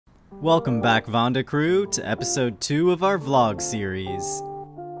Welcome back, Vanda crew, to episode 2 of our vlog series.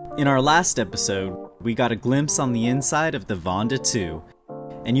 In our last episode, we got a glimpse on the inside of the Vanda 2,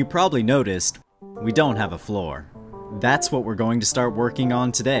 and you probably noticed, we don't have a floor. That's what we're going to start working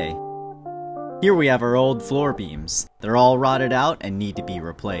on today. Here we have our old floor beams. They're all rotted out and need to be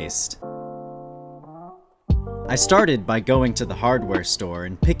replaced. I started by going to the hardware store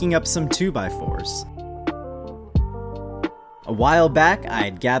and picking up some 2x4s. A while back, I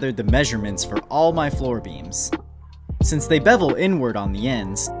had gathered the measurements for all my floor beams. Since they bevel inward on the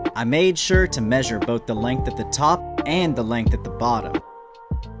ends, I made sure to measure both the length at the top and the length at the bottom.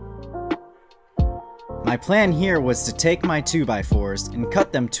 My plan here was to take my 2x4s and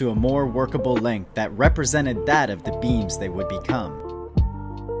cut them to a more workable length that represented that of the beams they would become.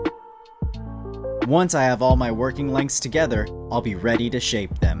 Once I have all my working lengths together, I'll be ready to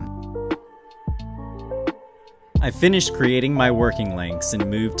shape them. I finished creating my working lengths and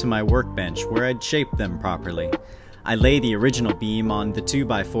moved to my workbench where I'd shaped them properly. I lay the original beam on the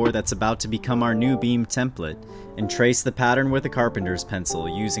 2x4 that's about to become our new beam template, and trace the pattern with a carpenter's pencil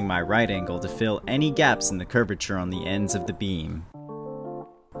using my right angle to fill any gaps in the curvature on the ends of the beam.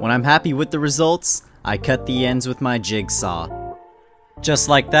 When I'm happy with the results, I cut the ends with my jigsaw. Just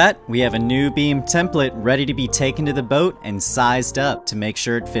like that, we have a new beam template ready to be taken to the boat and sized up to make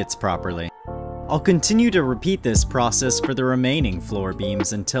sure it fits properly. I'll continue to repeat this process for the remaining floor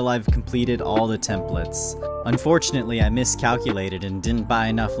beams until I've completed all the templates. Unfortunately, I miscalculated and didn't buy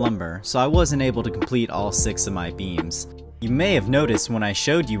enough lumber, so I wasn't able to complete all 6 of my beams. You may have noticed when I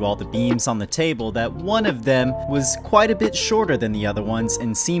showed you all the beams on the table that one of them was quite a bit shorter than the other ones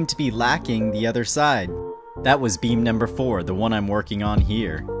and seemed to be lacking the other side. That was beam number 4, the one I'm working on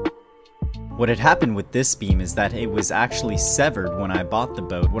here. What had happened with this beam is that it was actually severed when I bought the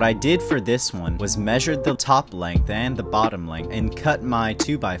boat. What I did for this one was measured the top length and the bottom length and cut my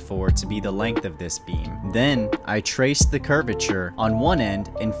 2x4 to be the length of this beam. Then I traced the curvature on one end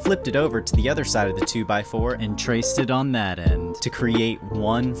and flipped it over to the other side of the 2x4 and traced it on that end to create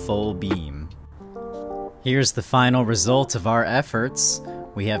one full beam. Here's the final result of our efforts.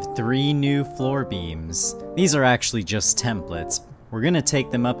 We have 3 new floor beams. These are actually just templates. We're gonna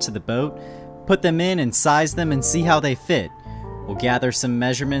take them up to the boat, put them in and size them and see how they fit. We'll gather some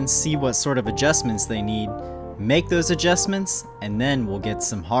measurements, see what sort of adjustments they need, make those adjustments, and then we'll get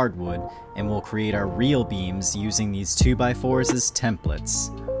some hardwood and we'll create our real beams using these 2x4s as templates.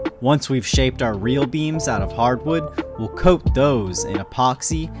 Once we've shaped our real beams out of hardwood, we'll coat those in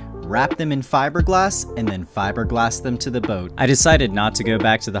epoxy, wrap them in fiberglass, and then fiberglass them to the boat. I decided not to go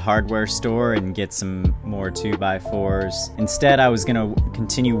back to the hardware store and get some more 2x4s. Instead, I was going to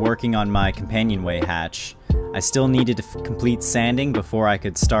continue working on my companionway hatch. I still needed to complete sanding before I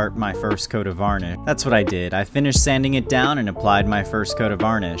could start my first coat of varnish. That's what I did. I finished sanding it down and applied my first coat of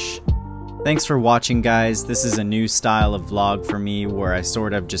varnish. Thanks for watching, guys. This is a new style of vlog for me where I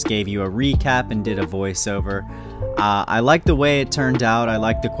sort of just gave you a recap and did a voiceover. I like the way it turned out. I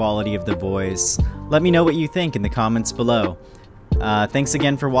like the quality of the voice. Let me know what you think in the comments below. Thanks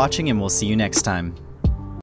again for watching, and we'll see you next time.